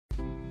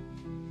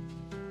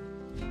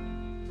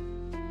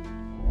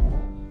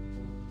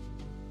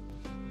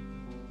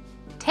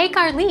Take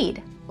our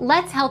lead.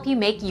 Let's help you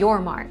make your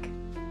mark.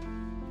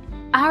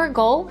 Our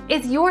goal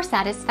is your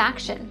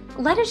satisfaction.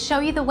 Let us show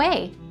you the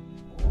way.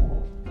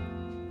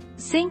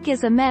 Zinc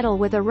is a metal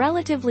with a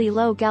relatively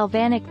low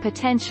galvanic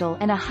potential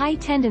and a high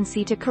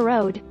tendency to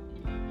corrode.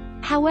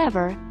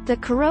 However, the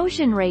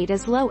corrosion rate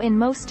is low in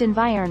most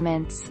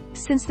environments,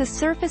 since the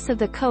surface of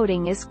the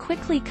coating is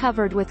quickly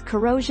covered with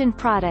corrosion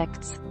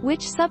products,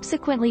 which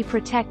subsequently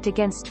protect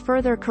against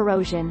further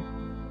corrosion.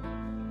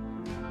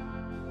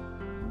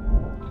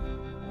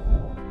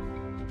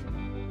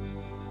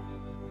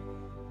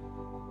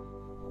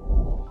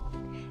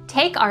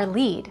 Take our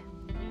lead.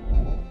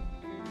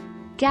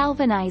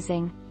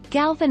 Galvanizing.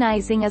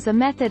 Galvanizing is a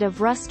method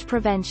of rust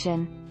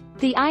prevention.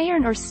 The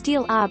iron or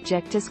steel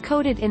object is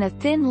coated in a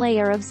thin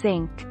layer of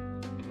zinc.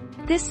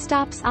 This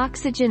stops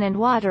oxygen and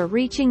water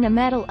reaching the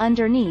metal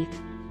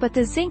underneath, but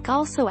the zinc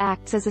also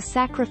acts as a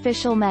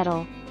sacrificial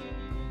metal.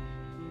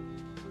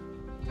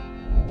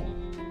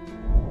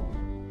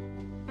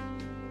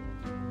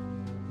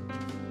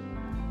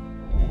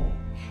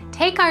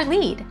 Take our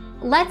lead.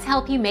 Let's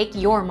help you make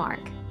your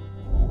mark.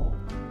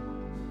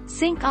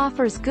 Zinc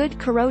offers good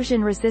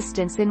corrosion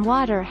resistance in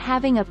water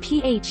having a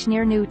pH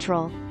near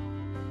neutral.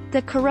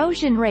 The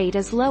corrosion rate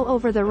is low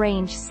over the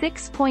range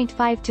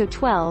 6.5 to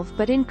 12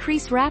 but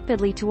increase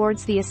rapidly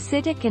towards the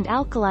acidic and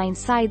alkaline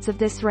sides of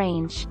this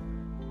range.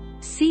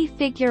 See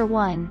Figure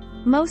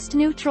 1. Most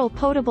neutral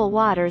potable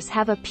waters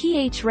have a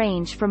pH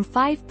range from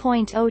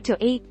 5.0 to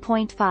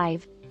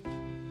 8.5.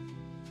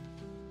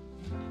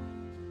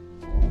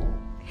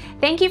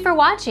 Thank you for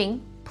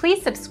watching.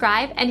 Please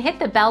subscribe and hit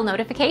the bell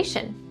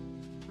notification.